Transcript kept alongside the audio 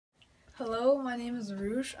Hello, my name is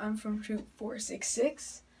Aarush. I'm from Troop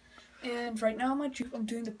 466, and right now in my troop I'm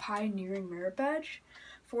doing the Pioneering Merit Badge.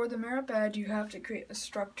 For the Merit Badge, you have to create a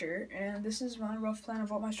structure, and this is my rough plan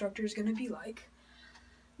of what my structure is going to be like.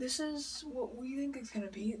 This is what we think it's going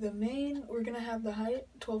to be. The main, we're going to have the height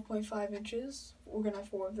 12.5 inches. We're going to have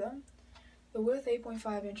 4 of them. The width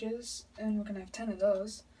 8.5 inches, and we're going to have 10 of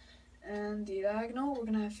those. And the diagonal, we're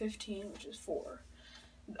going to have 15, which is 4.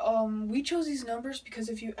 We chose these numbers because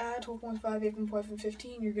if you add 12.5, 8.5, and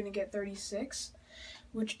 15, you're going to get 36,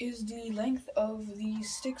 which is the length of the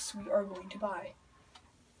sticks we are going to buy.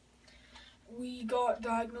 We got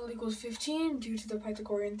diagonal equals 15 due to the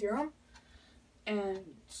Pythagorean theorem, and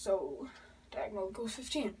so diagonal equals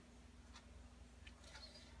 15.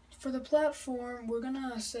 For the platform, we're going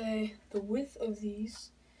to say the width of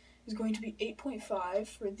these is going to be 8.5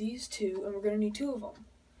 for these two, and we're going to need 2 of them.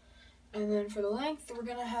 And then for the length, we're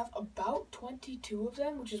going to have about 22 of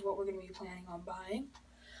them, which is what we're going to be planning on buying.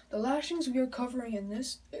 The lashings we are covering in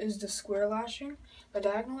this is the square lashing, the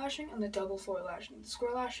diagonal lashing, and the double floor lashing. The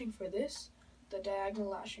square lashing for this, the diagonal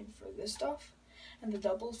lashing for this stuff, and the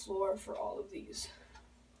double floor for all of these.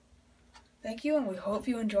 Thank you, and we hope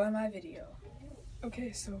you enjoy my video.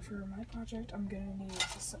 Okay, so for my project, I'm going to need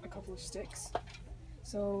a couple of sticks.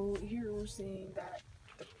 So here we're seeing that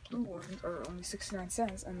the blue ones are only 69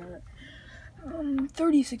 cents, and they're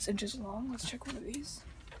 36 inches long. Let's check one of these.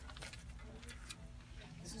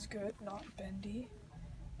 This is good, not bendy,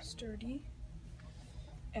 sturdy.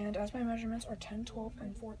 And as my measurements are 10, 12,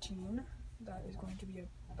 and 14, that is going to be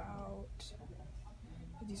about,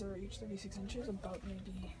 these are each 36 inches, about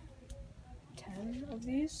maybe 10 of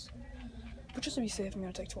these. But just to be safe, I'm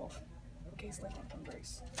going to take 12, in case like one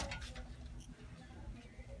breaks.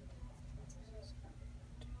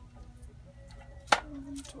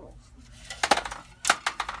 12.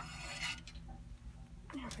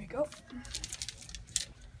 There we go.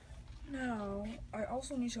 Now, I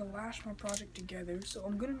also need to lash my project together, so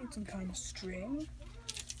I'm gonna need some kind of string.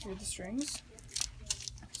 Here are the strings.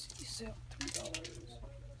 These sell $3.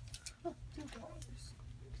 Oh, $2.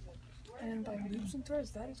 And by loops and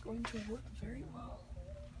threads, that is going to work very well.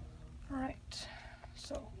 Alright,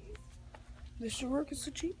 so this should work. It's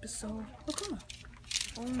the cheapest, so Yakgna.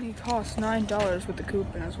 Only costs $9 with the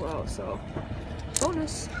coupon as well, so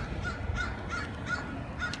bonus.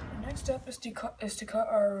 The next step is to cut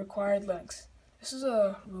our required lengths. This is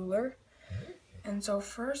a ruler, and so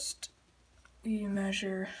first we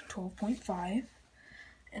measure 12.5,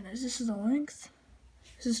 and as this is the length,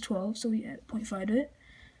 this is 12, so we add 0.5 to it.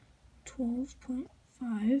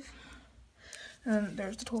 12.5, and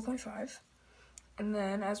there's the 12.5. And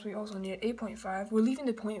then as we also need 8.5, we're leaving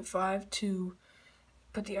the 0.5 to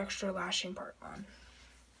put the extra lashing part on.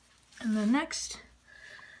 And then next,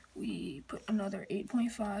 we put another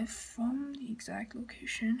 8.5 from the exact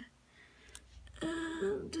location.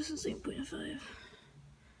 This is 8.5.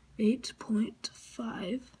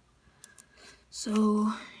 8.5.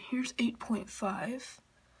 So here's 8.5.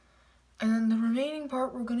 And then the remaining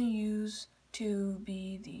part we're going to use to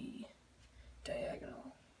be the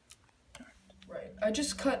diagonal. Right, I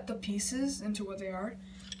just cut the pieces into what they are.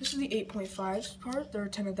 This is the 8.5 part, there are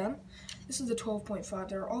 10 of them. This is the 12.5,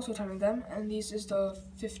 there are also 10 of them. And this is the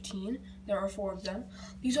 15, there are 4 of them.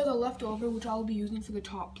 These are the leftover, which I'll be using for the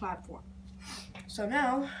top platform. So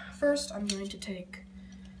now, first I'm going to take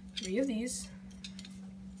 3 of these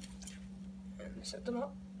and set them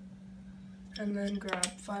up. And then grab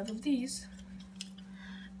 5 of these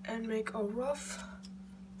and make a rough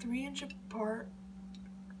 3-inch apart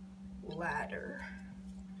ladder.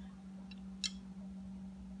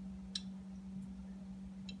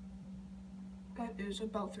 That is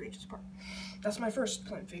about 3 inches apart. That's my first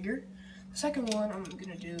plan figure. The second one I'm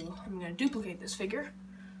gonna duplicate this figure,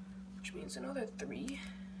 which means another 3.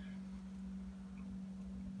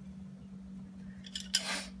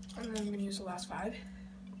 And then I'm gonna use the last 5.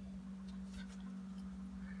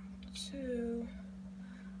 2,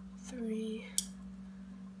 3,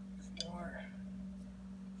 4,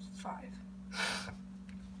 5.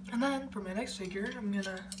 And then for my next figure, I'm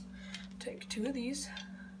gonna take 2 of these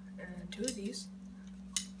and 2 of these,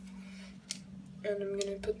 and I'm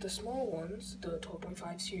gonna put the small ones, the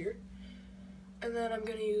 12.5s here, and then I'm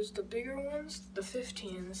gonna use the bigger ones, the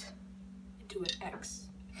 15s, into an X.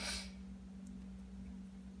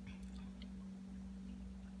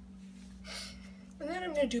 And then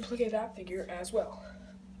I'm gonna duplicate that figure as well,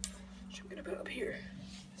 which I'm gonna put up here.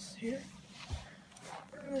 This here,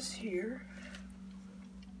 and this here.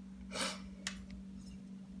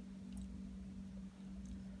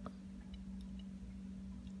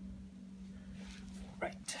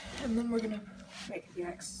 Right, and then we're gonna make the the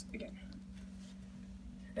X again.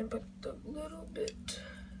 And put a little bit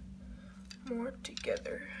more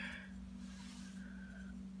together.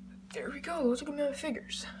 There we go, those are gonna be my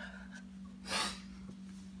figures.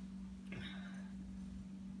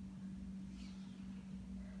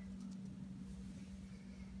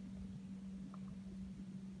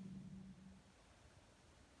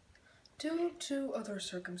 Due to other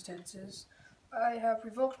circumstances, I have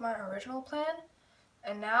revoked my original plan,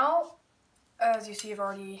 and now, as you see, I've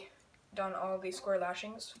already done all the square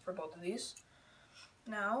lashings for both of these.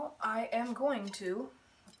 Now, I am going to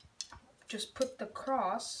just put the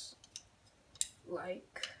cross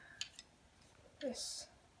like this.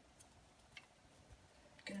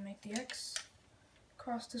 Gonna make the X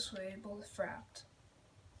cross this way, both frapped,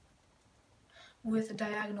 with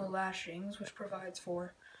diagonal lashings, which provides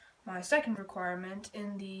for my second requirement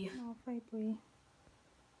in the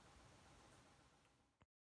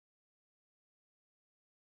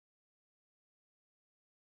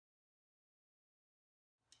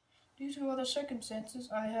Due to other circumstances,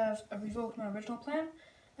 I have revoked my original plan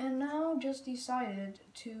and now just decided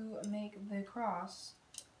to make the cross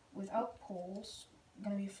without poles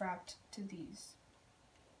going to be frapped to these.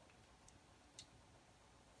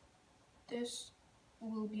 This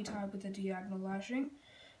will be tied with a diagonal lashing,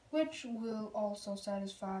 which will also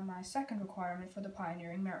satisfy my second requirement for the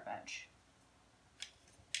pioneering merit badge.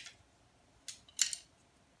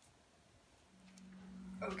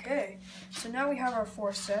 Okay, so now we have our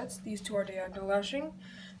 4 sets. These 2 are diagonal lashing,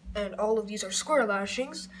 and all of these are square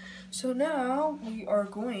lashings. So now we are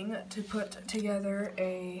going to put together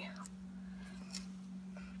a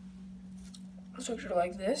structure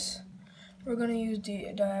like this. We're going to use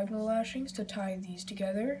the diagonal lashings to tie these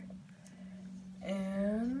together,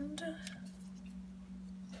 and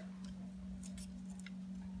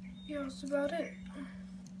yeah, that's about it.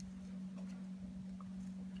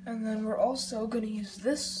 And then we're also going to use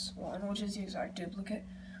this one, which is the exact duplicate,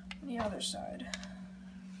 on the other side.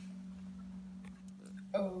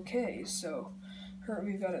 Okay, so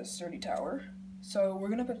we've got a sturdy tower. So we're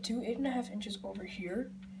going to put 2 8.5 inches over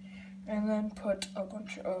here, and then put a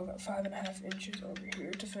bunch of 5.5 inches over here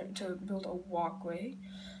to build a walkway.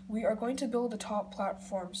 We are going to build the top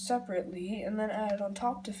platform separately, and then add it on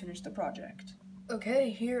top to finish the project. Okay,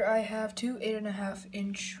 here I have 2 8.5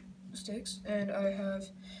 inch sticks, and I have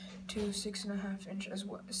 2 6.5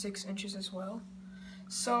 inches as well.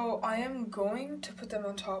 So I am going to put them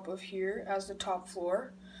on top of here as the top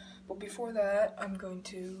floor, but before that I'm going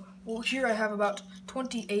to, well, here I have about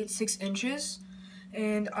 28 6 inches,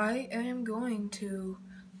 and I am going to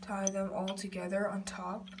tie them all together on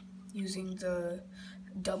top using the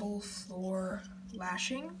double floor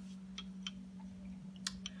lashing,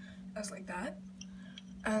 as like that.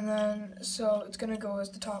 And then, so it's gonna go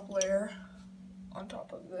as the top layer on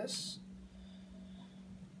top of this.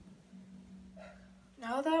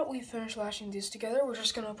 Now that we've finished lashing these together, we're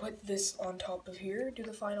just gonna put this on top of here, do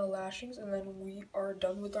the final lashings, and then we are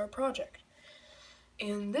done with our project.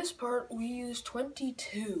 In this part, we use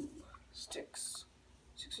 22 sticks,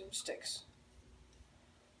 6-inch sticks.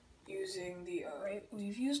 Using the,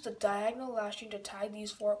 we've used the diagonal lashing to tie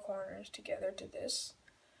these 4 corners together to this.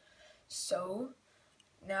 So,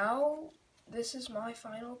 now, this is my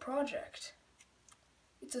final project.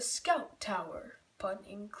 It's a scout tower, pun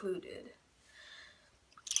included.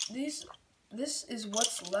 This is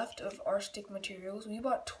what's left of our stick materials. We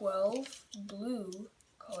bought 12 blue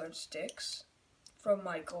colored sticks from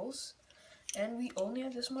Michael's, and we only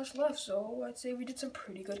have this much left, so I'd say we did some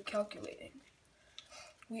pretty good calculating.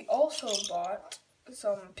 We also bought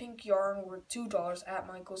some pink yarn worth $2 at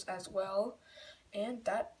Michael's as well, and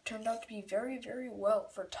that turned out to be very, very well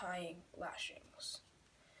for tying lashings.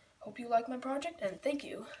 Hope you like my project, and thank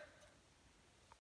you.